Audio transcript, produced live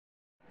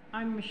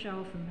I'm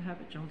Michelle from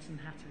Herbert Johnson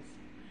Hatters.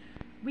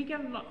 We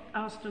get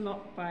asked a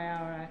lot by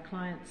our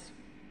clients,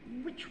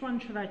 which one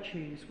should I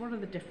choose? What are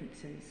the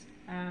differences?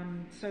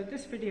 So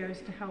this video is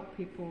to help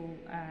people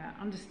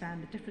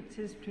understand the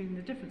differences between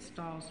the different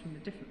styles from the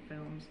different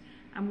films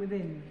and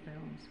within the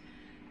films,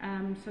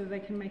 so they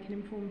can make an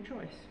informed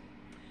choice.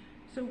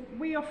 So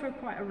we offer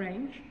quite a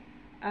range.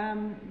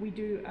 We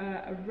do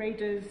a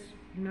Raiders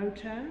no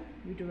turn,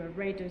 we do a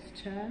Raiders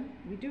turn,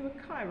 we do a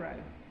Cairo.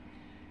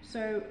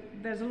 So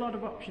there's a lot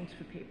of options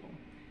for people.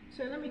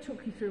 So let me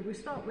talk you through. We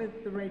start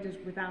with the Raiders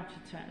without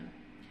a turn.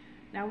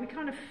 Now we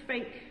kind of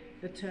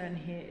fake the turn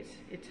here,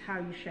 it's how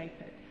you shape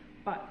it.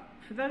 But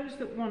for those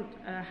that want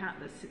a hat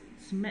that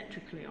sits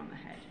symmetrically on the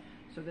head,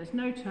 so there's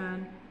no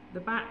turn, the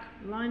back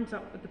lines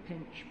up with the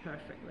pinch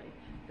perfectly.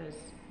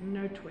 There's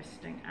no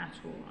twisting at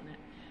all on it.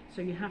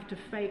 So you have to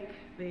fake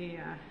the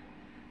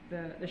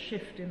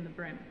shift in the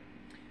brim.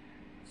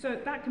 So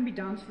that can be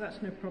done, so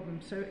that's no problem.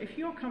 So if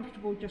you're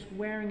comfortable just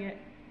wearing it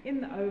in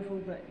the oval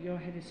that your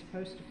head is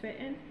supposed to fit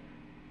in,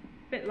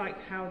 a bit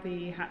like how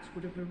the hats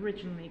would have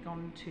originally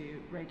gone to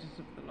Raiders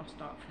of the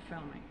Lost Ark for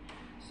filming.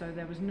 So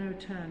there was no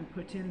turn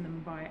put in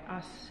them by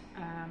us.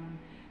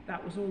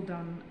 That was all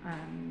done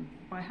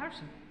by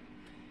Harrison.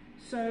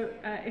 So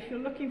if you're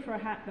looking for a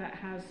hat that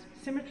has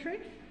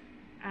symmetry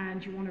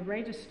and you want a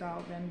Raider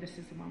style, then this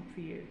is the one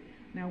for you.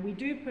 Now we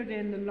do put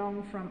in the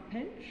long front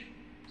pinch,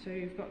 so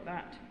you've got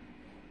that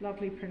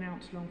lovely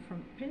pronounced long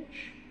front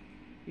pinch.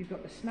 You've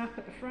got the snap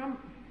at the front.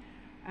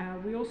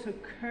 We also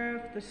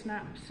curve the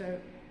snap so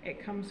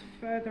it comes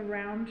further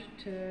round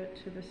to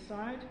the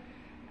side,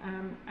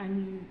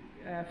 and you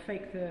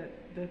fake the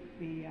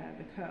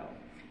curl.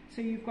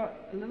 So you've got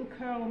a little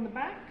curl on the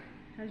back,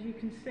 as you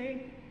can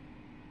see.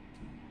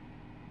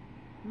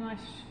 Nice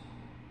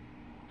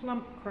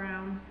plump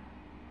crown,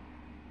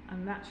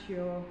 and that's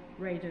your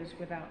Raiders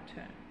without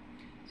turn.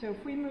 So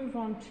if we move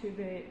on to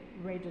the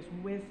Raiders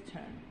with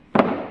turn.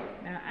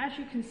 Now as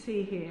you can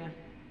see here,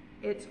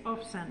 it's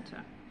off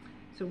center.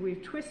 So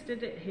we've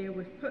twisted it here,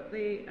 we've put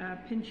the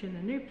pinch in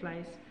a new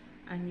place,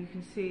 and you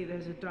can see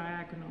there's a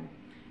diagonal.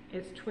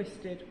 It's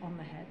twisted on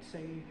the head. So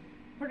you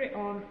put it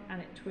on and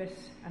it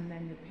twists, and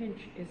then the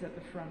pinch is at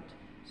the front.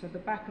 So the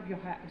back of your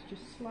hat is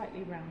just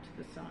slightly round to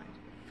the side.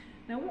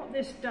 Now what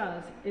this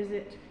does is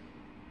it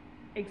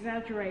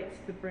exaggerates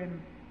the brim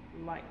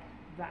like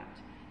that.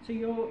 So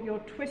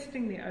you're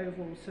twisting the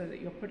oval so that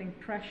you're putting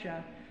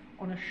pressure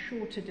on a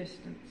shorter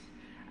distance.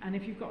 And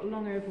if you've got a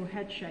long oval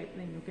head shape,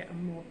 then you'll get a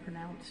more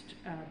pronounced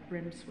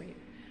brim sweep.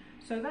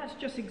 So that's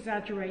just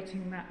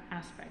exaggerating that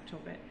aspect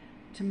of it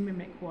to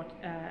mimic what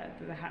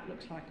the hat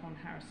looks like on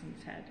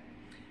Harrison's head.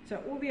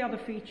 So all the other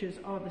features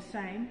are the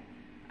same,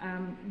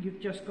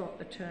 you've just got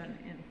the turn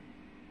in.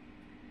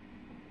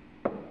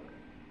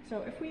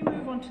 So if we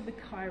move on to the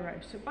Cairo,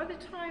 so by the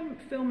time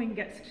filming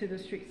gets to the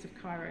Streets of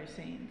Cairo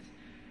scenes,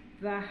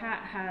 the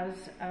hat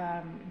has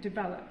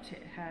developed,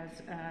 it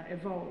has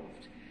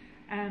evolved.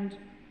 And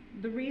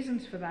the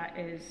reasons for that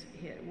is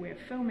here, we're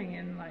filming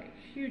in like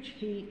huge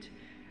heat.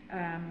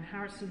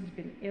 Harrison's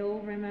been ill,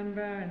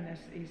 remember, and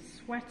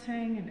he's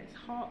sweating and it's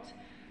hot.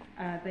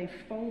 They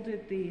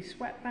folded the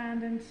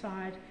sweatband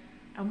inside,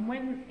 and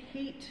when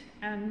heat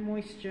and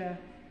moisture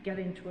get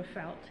into a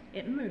felt,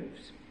 it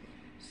moves.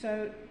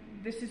 So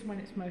this is when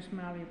it's most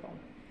malleable.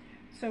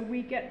 So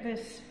we get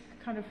this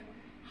kind of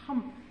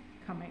hump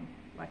coming,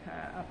 like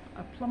a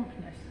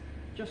plumpness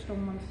just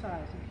on one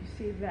side. If you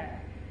see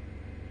there,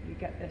 you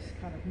get this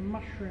kind of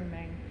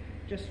mushrooming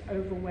just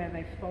over where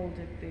they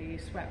folded the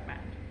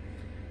sweatband.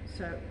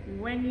 So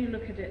when you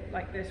look at it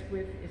like this,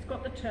 it's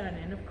got the turn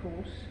in, of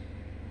course,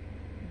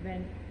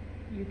 then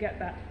you get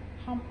that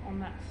hump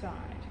on that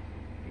side.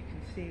 You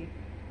can see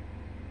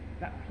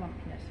that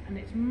plumpness, and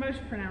it's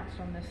most pronounced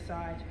on this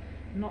side,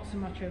 not so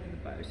much over the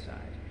bow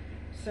side.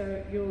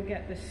 So you'll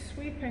get this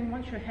sweeping,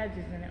 once your head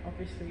is in it,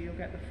 obviously you'll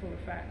get the full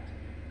effect,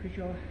 because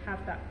you'll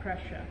have that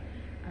pressure,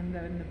 and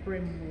then the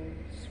brim will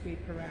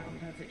sweep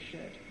around as it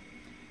should.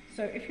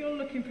 So if you're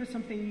looking for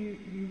something,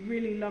 you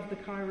really love the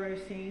Cairo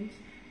scenes,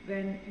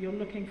 then you're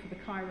looking for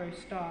the Cairo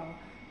style.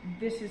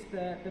 This is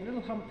the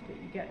little hump that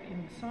you get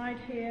inside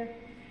here,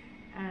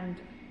 and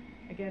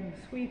again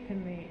the sweep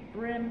in the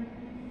brim,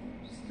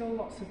 still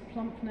lots of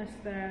plumpness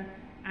there,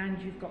 and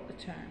you've got the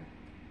turn.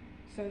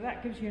 So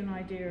that gives you an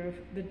idea of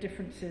the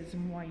differences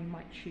and why you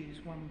might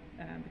choose one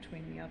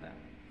between the other.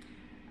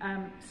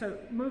 So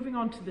moving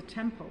on to the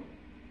temple,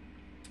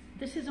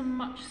 this is a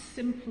much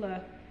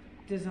simpler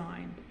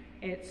design.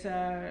 It's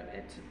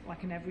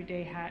like an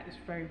everyday hat, it's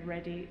very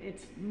ready,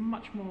 it's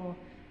much more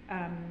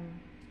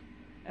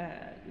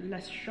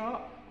less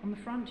sharp on the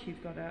front.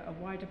 You've got a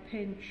wider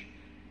pinch,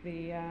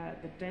 the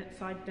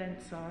side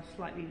dents are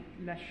slightly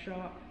less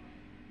sharp,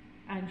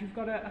 and you've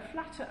got a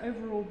flatter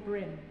overall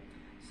brim.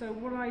 So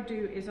what I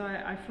do is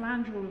I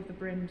flange all of the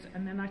brims,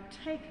 and then I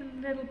take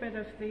a little bit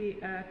of the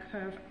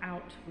curve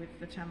out with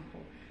the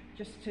temple,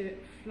 just to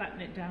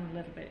flatten it down a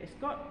little bit. It's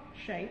got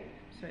shape,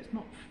 so it's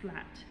not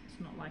flat. It's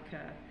not like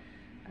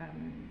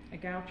a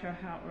gaucho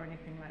hat or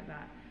anything like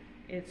that.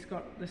 It's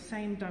got the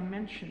same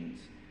dimensions,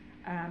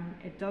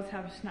 It does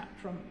have a snap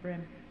front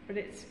brim, but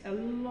it's a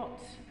lot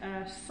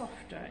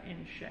softer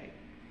in shape.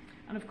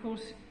 And of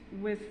course,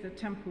 with the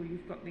temple,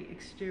 you've got the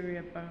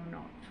exterior bow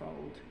knot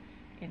fold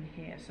in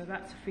here. So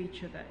that's a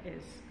feature that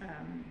is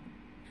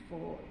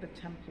for the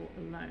temple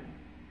alone.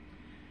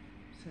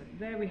 So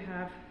there we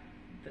have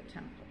the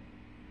temple.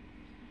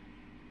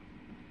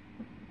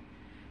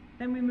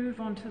 Then we move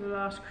on to the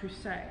Last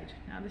Crusade.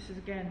 Now this is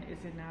again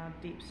in our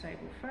deep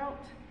sable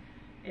felt.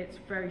 It's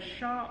very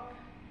sharp.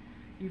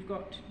 You've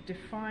got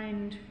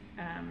defined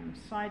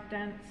side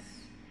dents,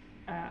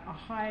 a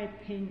high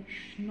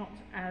pinch, not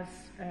as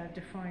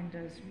defined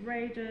as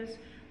Raiders,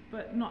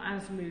 but not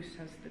as loose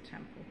as the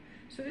temple.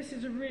 So this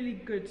is a really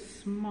good,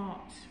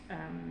 smart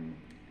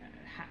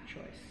hat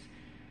choice.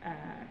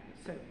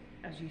 So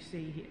as you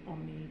see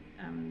on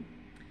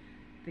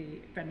the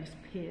Venice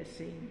pier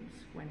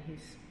scenes when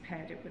he's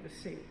paired it with a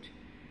suit.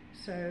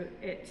 So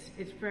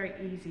it's very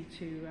easy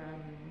to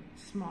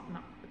smarten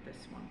up with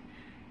this one.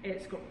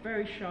 It's got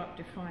very sharp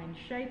defined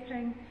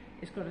shaping.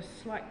 It's got a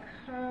slight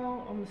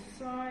curl on the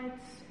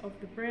sides of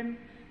the brim,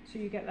 so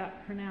you get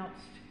that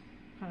pronounced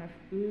kind of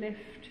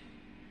lift,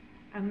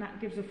 and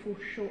that gives a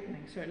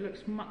foreshortening, so it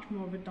looks much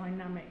more of a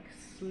dynamic,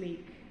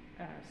 sleek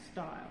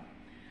style.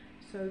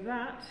 So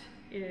that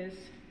is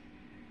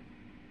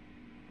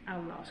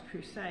our Last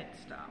Crusade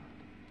style.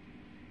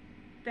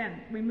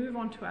 Then we move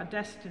on to our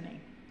Destiny.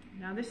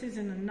 Now this is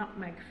in a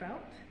nutmeg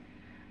felt.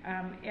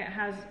 It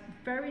has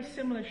very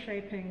similar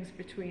shapings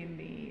between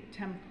the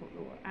temple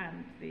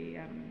and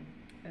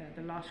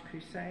the Last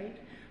Crusade.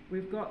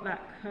 We've got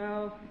that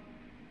curl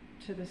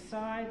to the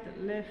side,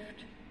 that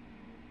lift,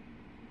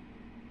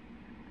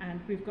 and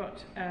we've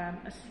got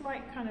a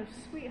slight kind of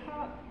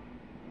sweetheart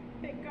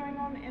bit going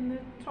on in the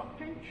top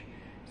pinch.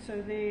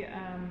 So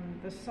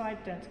the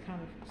side dents kind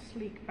of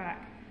sleek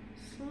back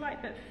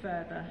slight bit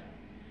further.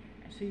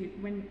 So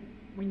when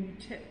you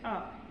tip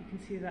up, you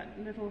can see that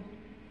little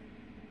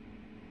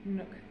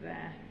nook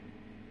there.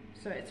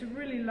 So it's a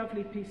really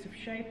lovely piece of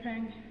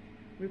shaping.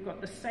 We've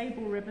got the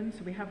sable ribbon,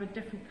 so we have a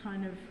different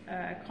kind of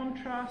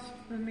contrast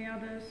than the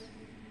others.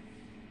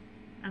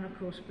 And of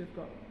course we've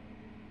got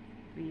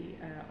the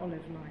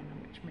olive liner,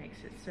 which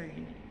makes it so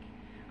unique.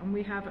 And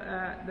we have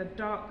the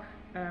dark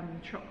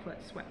chocolate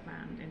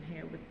sweatband in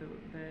here with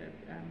the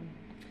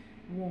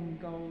warm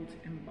gold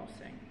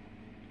embossing.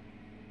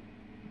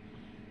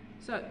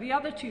 So the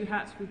other two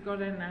hats we've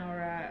got in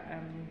our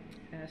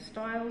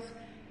styles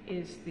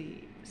is the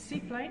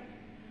seaplane,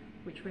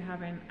 which we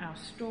have in our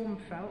storm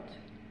felt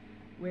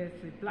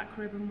with the black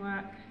ribbon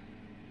work,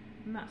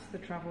 and that's the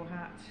travel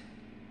hat.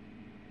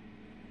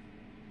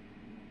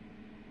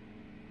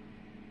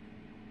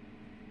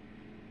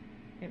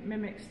 It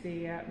mimics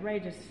the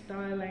Raiders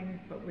styling,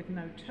 but with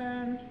no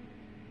turn.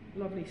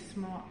 Lovely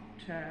smart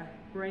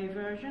grey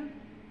version.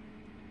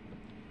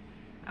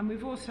 And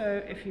we've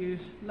also, if you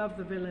love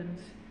the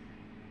villains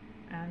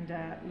and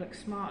look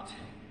smart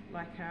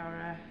like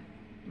our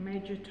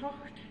Major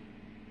Tocht,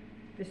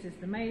 this is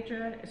the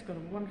Major. It's got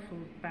a wonderful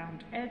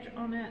bound edge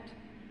on it,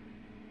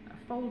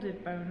 a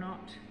folded bow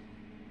knot,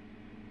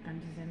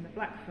 and is in the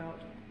black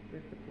felt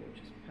with the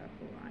gorgeous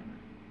purple liner.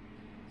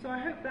 So I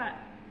hope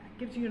that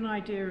gives you an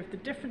idea of the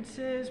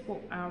differences,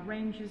 what our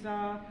ranges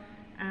are,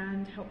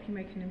 and help you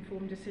make an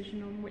informed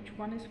decision on which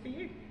one is for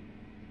you.